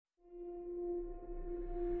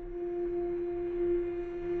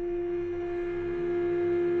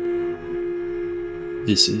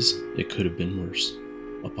This is It Could Have Been Worse,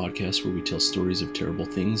 a podcast where we tell stories of terrible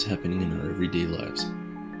things happening in our everyday lives.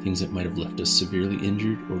 Things that might have left us severely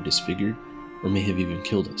injured or disfigured, or may have even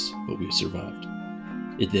killed us, but we survived.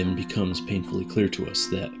 It then becomes painfully clear to us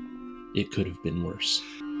that it could have been worse.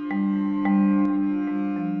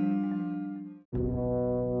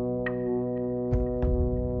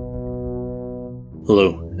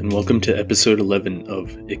 Hello, and welcome to episode 11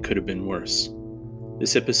 of It Could Have Been Worse.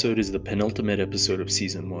 This episode is the penultimate episode of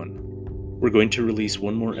Season 1. We're going to release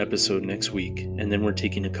one more episode next week, and then we're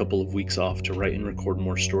taking a couple of weeks off to write and record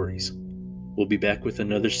more stories. We'll be back with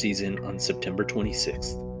another season on September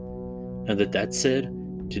 26th. Now that that's said,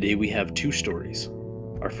 today we have two stories.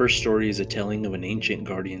 Our first story is a telling of an ancient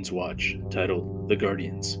Guardian's watch, titled The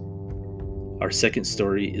Guardians. Our second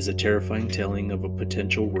story is a terrifying telling of a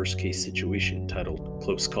potential worst-case situation, titled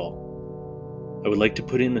Close Call. I would like to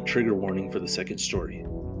put in a trigger warning for the second story.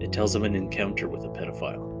 It tells of an encounter with a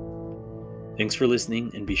pedophile. Thanks for listening,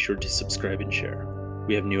 and be sure to subscribe and share.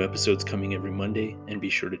 We have new episodes coming every Monday, and be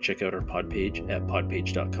sure to check out our pod page at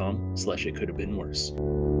podpage.com/itcouldhavebeenworse.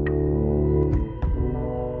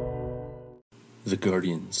 The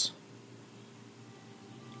Guardians.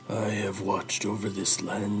 I have watched over this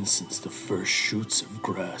land since the first shoots of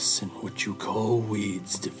grass and what you call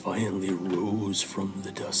weeds defiantly rose from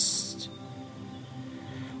the dust.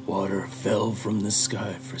 Water fell from the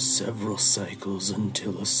sky for several cycles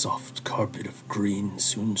until a soft carpet of green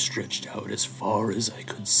soon stretched out as far as I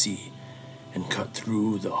could see and cut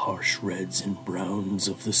through the harsh reds and browns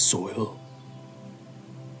of the soil.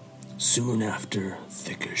 Soon after,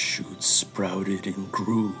 thicker shoots sprouted and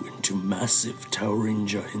grew into massive towering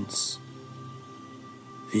giants.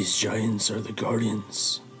 These giants are the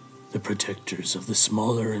Guardians, the protectors of the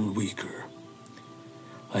smaller and weaker.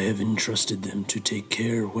 I have entrusted them to take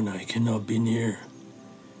care when I cannot be near.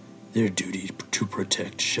 Their duty to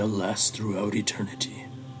protect shall last throughout eternity.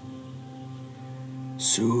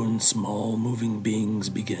 Soon, small moving beings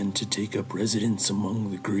began to take up residence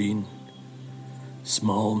among the green.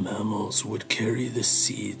 Small mammals would carry the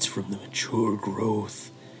seeds from the mature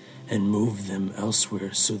growth and move them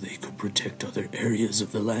elsewhere so they could protect other areas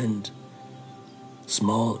of the land.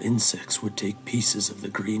 Small insects would take pieces of the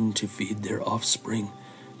green to feed their offspring,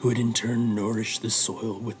 who would in turn nourish the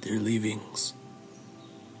soil with their leavings.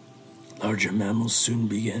 Larger mammals soon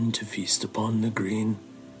began to feast upon the green.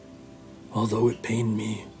 Although it pained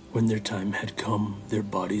me, when their time had come, their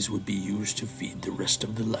bodies would be used to feed the rest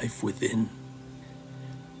of the life within.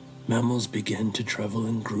 Mammals began to travel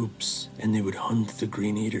in groups, and they would hunt the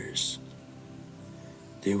green eaters.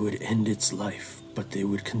 They would end its life, but they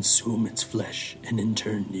would consume its flesh and in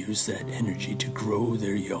turn use that energy to grow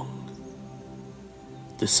their young.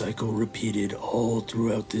 The cycle repeated all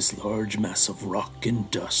throughout this large mass of rock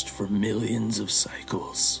and dust for millions of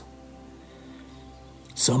cycles.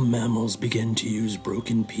 Some mammals began to use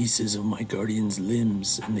broken pieces of my guardian's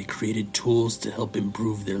limbs, and they created tools to help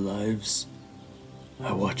improve their lives.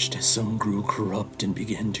 I watched as some grew corrupt and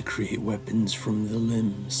began to create weapons from the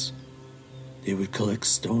limbs. They would collect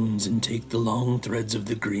stones and take the long threads of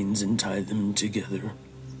the greens and tie them together.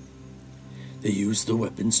 They used the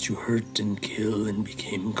weapons to hurt and kill and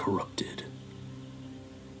became corrupted.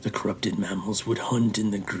 The corrupted mammals would hunt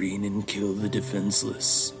in the green and kill the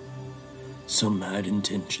defenseless. Some had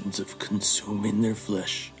intentions of consuming their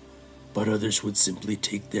flesh, but others would simply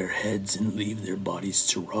take their heads and leave their bodies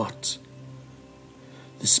to rot.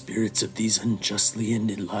 The spirits of these unjustly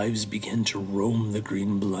ended lives began to roam the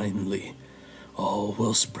green blindly, all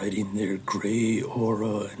while spreading their gray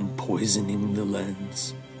aura and poisoning the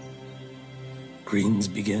lands. Greens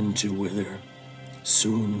began to wither.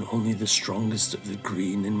 Soon, only the strongest of the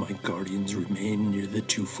green and my guardians remained near the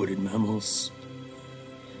two-footed mammals.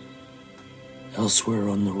 Elsewhere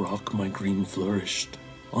on the rock, my green flourished,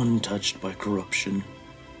 untouched by corruption.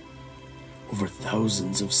 Over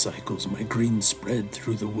thousands of cycles, my green spread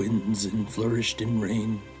through the winds and flourished in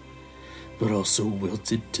rain, but also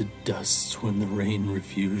wilted to dust when the rain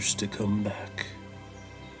refused to come back.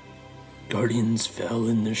 Guardians fell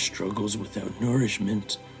in their struggles without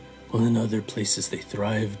nourishment, while in other places they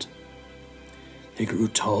thrived. They grew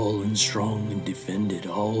tall and strong and defended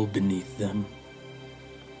all beneath them.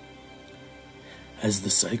 As the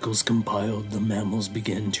cycles compiled, the mammals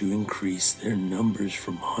began to increase their numbers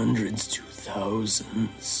from hundreds to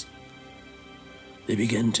thousands. They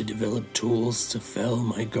began to develop tools to fell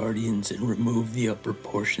my guardians and remove the upper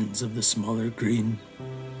portions of the smaller green,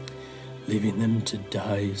 leaving them to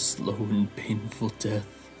die a slow and painful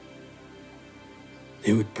death.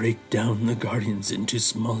 They would break down the guardians into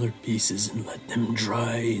smaller pieces and let them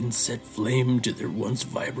dry and set flame to their once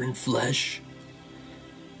vibrant flesh.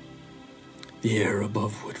 The air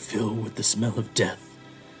above would fill with the smell of death,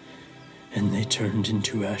 and they turned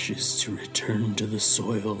into ashes to return to the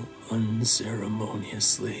soil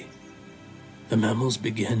unceremoniously. The mammals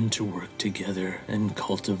began to work together and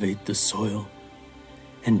cultivate the soil,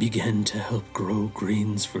 and began to help grow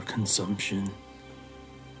grains for consumption.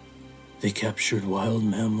 They captured wild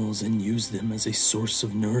mammals and used them as a source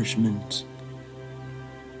of nourishment.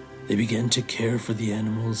 They began to care for the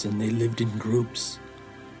animals, and they lived in groups.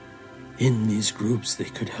 In these groups, they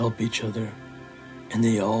could help each other, and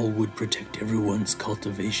they all would protect everyone's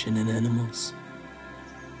cultivation and animals.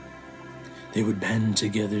 They would band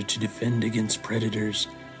together to defend against predators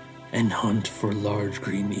and hunt for large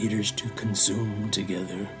green eaters to consume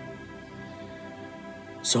together.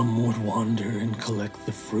 Some would wander and collect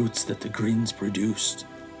the fruits that the greens produced.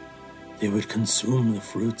 They would consume the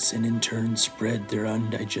fruits and in turn spread their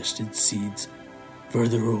undigested seeds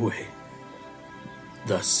further away,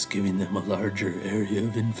 thus giving them a larger area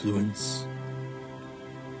of influence.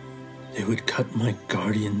 They would cut my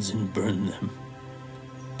guardians and burn them,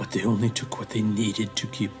 but they only took what they needed to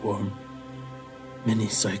keep warm. Many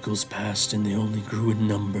cycles passed and they only grew in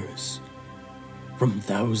numbers. From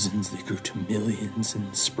thousands they grew to millions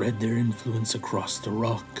and spread their influence across the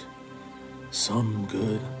rock. Some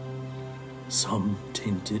good, some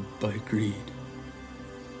tainted by greed.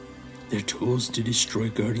 Their tools to destroy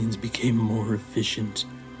guardians became more efficient,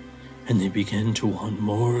 and they began to want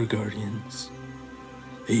more guardians.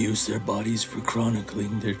 They used their bodies for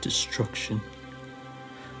chronicling their destruction.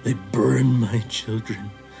 They burned my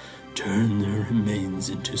children, turned their remains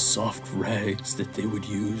into soft rags that they would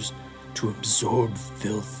use to absorb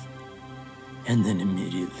filth, and then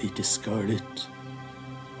immediately discard it.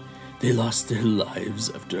 They lost their lives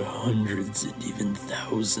after hundreds and even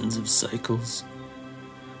thousands of cycles,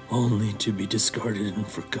 only to be discarded and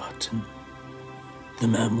forgotten. The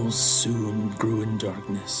mammals soon grew in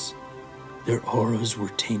darkness. Their auras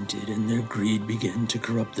were tainted and their greed began to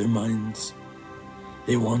corrupt their minds.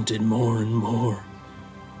 They wanted more and more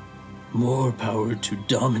power to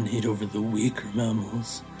dominate over the weaker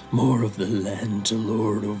mammals, more of the land to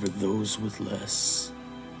lord over those with less.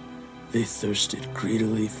 They thirsted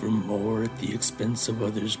greedily for more at the expense of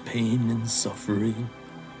others' pain and suffering.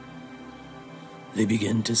 They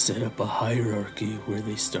began to set up a hierarchy where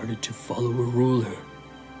they started to follow a ruler.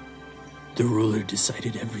 The ruler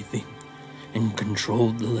decided everything and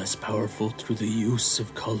controlled the less powerful through the use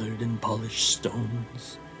of colored and polished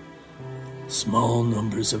stones. Small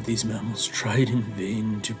numbers of these mammals tried in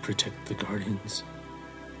vain to protect the guardians.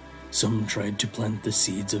 Some tried to plant the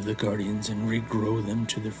seeds of the guardians and regrow them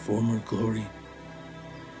to their former glory.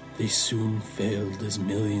 They soon failed as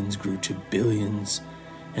millions grew to billions,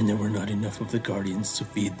 and there were not enough of the guardians to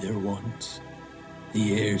feed their wants.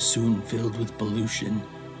 The air soon filled with pollution,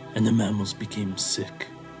 and the mammals became sick.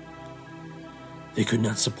 They could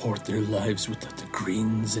not support their lives without the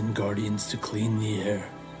greens and guardians to clean the air.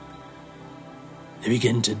 They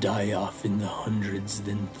began to die off in the hundreds,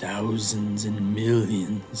 then thousands and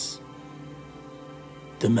millions.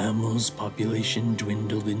 The mammals' population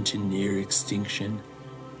dwindled into near extinction,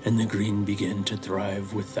 and the green began to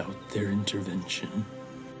thrive without their intervention.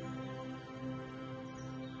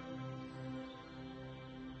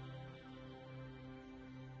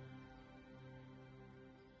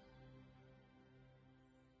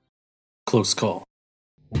 Close call.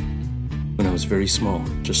 When I was very small,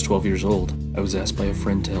 just 12 years old, I was asked by a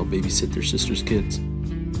friend to help babysit their sister's kids.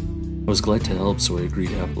 I was glad to help, so I agreed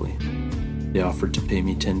happily. They offered to pay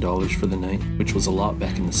me $10 for the night, which was a lot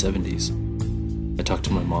back in the 70s. I talked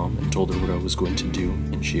to my mom and told her what I was going to do,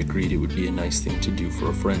 and she agreed it would be a nice thing to do for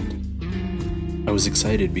a friend. I was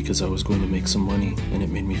excited because I was going to make some money, and it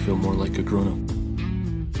made me feel more like a grown-up.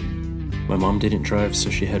 My mom didn't drive, so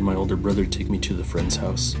she had my older brother take me to the friend's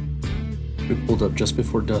house. We pulled up just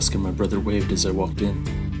before dusk and my brother waved as I walked in.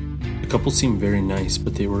 The couple seemed very nice,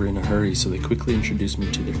 but they were in a hurry, so they quickly introduced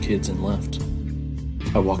me to their kids and left.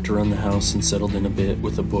 I walked around the house and settled in a bit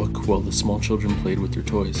with a book while the small children played with their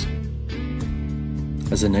toys.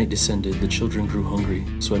 As the night descended, the children grew hungry,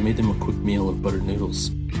 so I made them a quick meal of buttered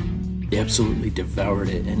noodles. They absolutely devoured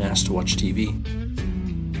it and asked to watch TV.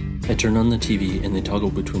 I turned on the TV and they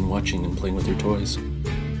toggled between watching and playing with their toys.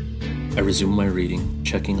 I resumed my reading,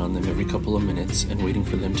 checking on them every couple of minutes and waiting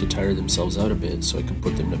for them to tire themselves out a bit so I could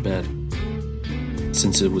put them to bed.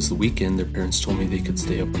 Since it was the weekend, their parents told me they could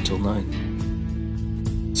stay up until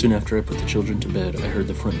 9. Soon after I put the children to bed, I heard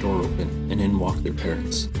the front door open and in walked their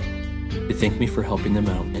parents. They thanked me for helping them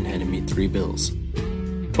out and handed me 3 bills.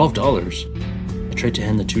 $12? I tried to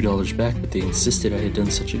hand the $2 back, but they insisted I had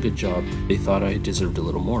done such a good job, they thought I deserved a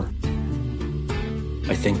little more.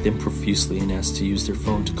 I thanked them profusely and asked to use their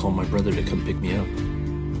phone to call my brother to come pick me up.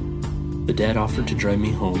 The dad offered to drive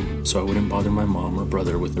me home so I wouldn't bother my mom or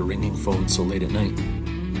brother with a ringing phone so late at night.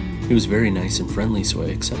 He was very nice and friendly, so I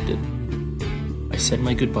accepted. I said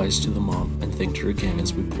my goodbyes to the mom and thanked her again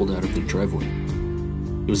as we pulled out of the driveway.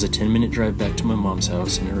 It was a 10-minute drive back to my mom's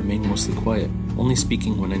house and I remained mostly quiet, only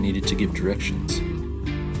speaking when I needed to give directions.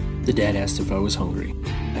 The dad asked if I was hungry.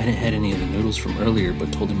 I hadn't had any of the noodles from earlier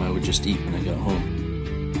but told him I would just eat when I got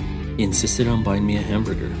home. He insisted on buying me a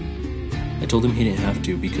hamburger. I told him he didn't have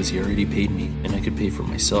to because he already paid me and I could pay for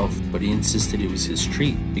myself, but he insisted it was his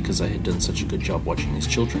treat because I had done such a good job watching his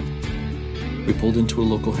children. We pulled into a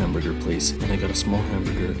local hamburger place and I got a small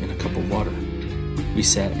hamburger and a cup of water. We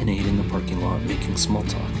sat and ate in the parking lot making small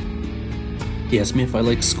talk. He asked me if I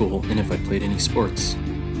liked school and if I played any sports.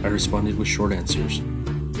 I responded with short answers.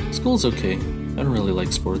 School's okay, I don't really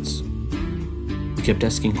like sports. He kept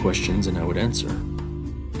asking questions and I would answer.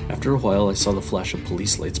 After a while, I saw the flash of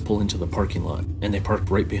police lights pull into the parking lot, and they parked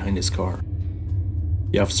right behind his car.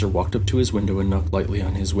 The officer walked up to his window and knocked lightly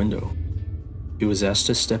on his window. He was asked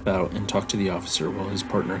to step out and talk to the officer while his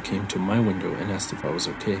partner came to my window and asked if I was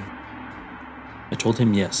okay. I told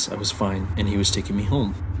him yes, I was fine, and he was taking me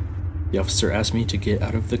home. The officer asked me to get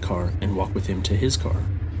out of the car and walk with him to his car.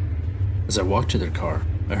 As I walked to their car,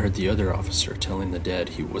 I heard the other officer telling the dad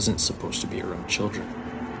he wasn't supposed to be around children.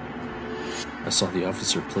 I saw the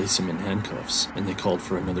officer place him in handcuffs, and they called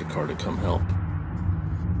for another car to come help.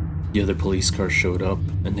 The other police car showed up,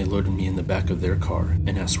 and they loaded me in the back of their car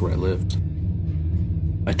and asked where I lived.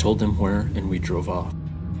 I told them where, and we drove off.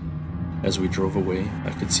 As we drove away,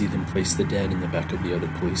 I could see them place the dad in the back of the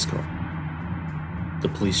other police car. The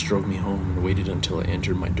police drove me home and waited until I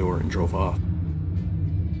entered my door and drove off.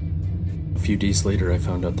 A few days later, I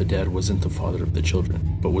found out the dad wasn't the father of the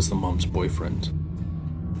children, but was the mom's boyfriend.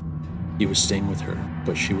 He was staying with her,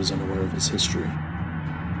 but she was unaware of his history.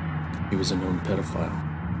 He was a known pedophile.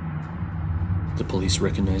 The police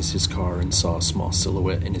recognized his car and saw a small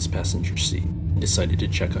silhouette in his passenger seat and decided to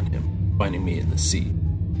check on him, finding me in the seat.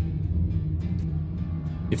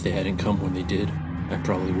 If they hadn't come when they did, I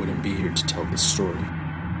probably wouldn't be here to tell this story.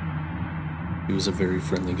 He was a very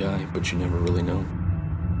friendly guy, but you never really know.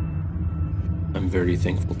 I'm very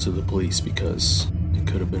thankful to the police because it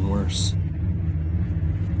could have been worse.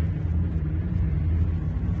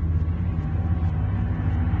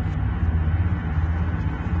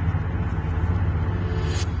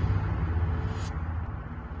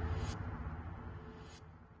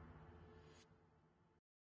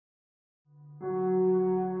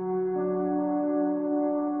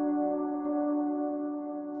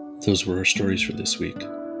 Those were our stories for this week.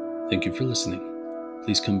 Thank you for listening.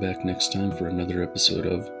 Please come back next time for another episode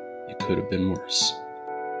of It Could Have Been Worse.